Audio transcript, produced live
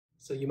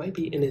So you might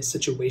be in a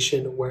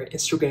situation where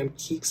Instagram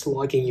keeps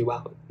logging you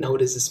out. Now,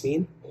 what does this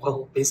mean?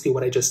 Well, basically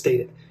what I just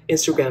stated.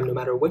 Instagram, no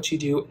matter what you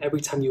do,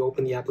 every time you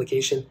open the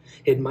application,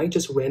 it might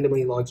just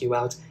randomly log you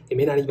out. It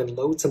may not even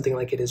load something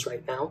like it is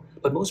right now,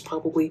 but most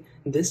probably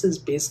this is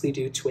basically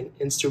due to an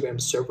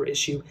Instagram server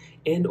issue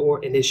and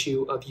or an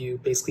issue of you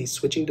basically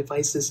switching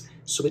devices,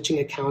 switching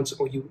accounts,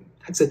 or you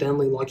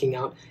accidentally logging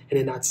out and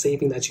then not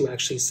saving that you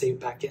actually save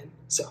back in.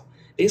 So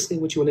basically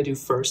what you want to do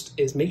first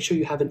is make sure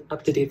you have an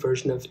up-to-date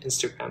version of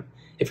Instagram.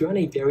 If you're on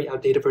a very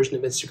outdated version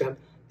of Instagram,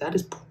 that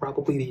is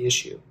probably the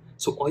issue.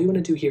 So all you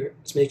want to do here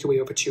is make your way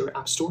over to your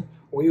App Store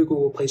or your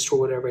Google Play Store,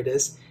 whatever it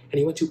is, and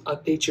you want to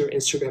update your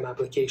Instagram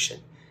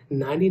application.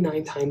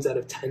 99 times out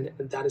of 10,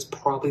 that is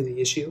probably the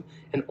issue.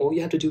 And all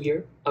you have to do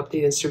here,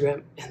 update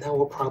Instagram, and that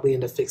will probably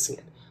end up fixing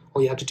it.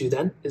 All you have to do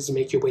then is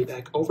make your way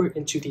back over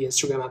into the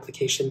Instagram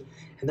application,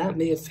 and that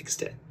may have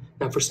fixed it.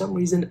 Now, for some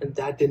reason,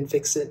 that didn't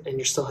fix it, and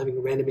you're still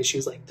having random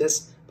issues like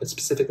this, but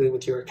specifically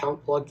with your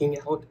account logging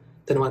out,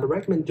 then what I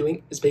recommend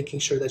doing is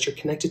making sure that you're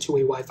connected to a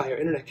Wi-Fi or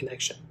internet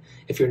connection.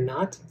 If you're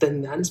not,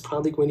 then that is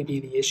probably going to be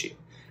the issue.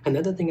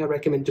 Another thing I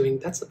recommend doing,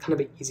 that's kind of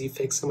an easy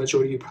fix, the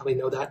majority of you probably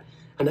know that.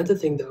 Another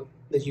thing, though,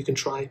 that you can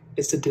try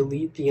is to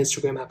delete the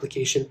Instagram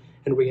application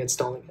and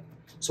reinstalling it.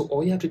 So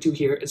all you have to do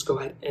here is go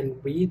ahead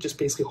and just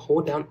basically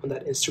hold down on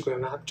that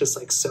Instagram app, just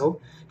like so.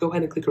 Go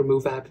ahead and click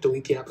remove app,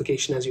 delete the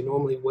application as you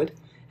normally would.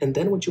 And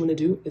then what you want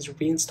to do is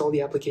reinstall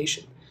the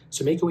application.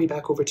 So make your way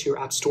back over to your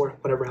app store,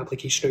 whatever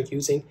application you're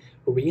using,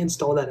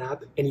 reinstall that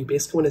app, and you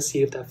basically want to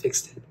see if that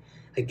fixed it.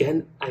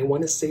 Again, I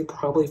want to say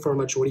probably for a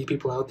majority of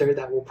people out there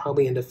that will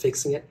probably end up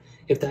fixing it.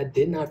 If that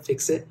did not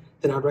fix it,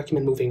 then I'd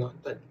recommend moving on.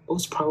 But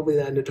most probably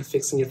that ended up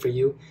fixing it for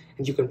you,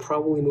 and you can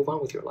probably move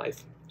on with your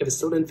life. If it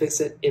still didn't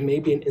fix it, it may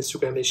be an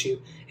Instagram issue,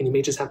 and you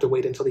may just have to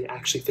wait until they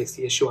actually fix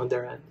the issue on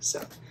their end.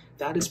 So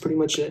that is pretty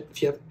much it.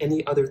 If you have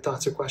any other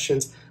thoughts or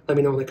questions, let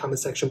me know in the comment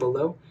section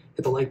below.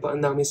 Hit the like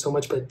button, that would mean so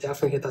much, but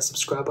definitely hit that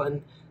subscribe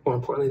button. More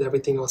importantly than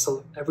everything else,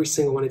 every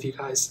single one of you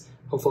guys.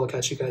 Hopefully I'll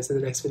catch you guys in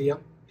the next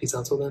video. Peace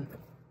out till then.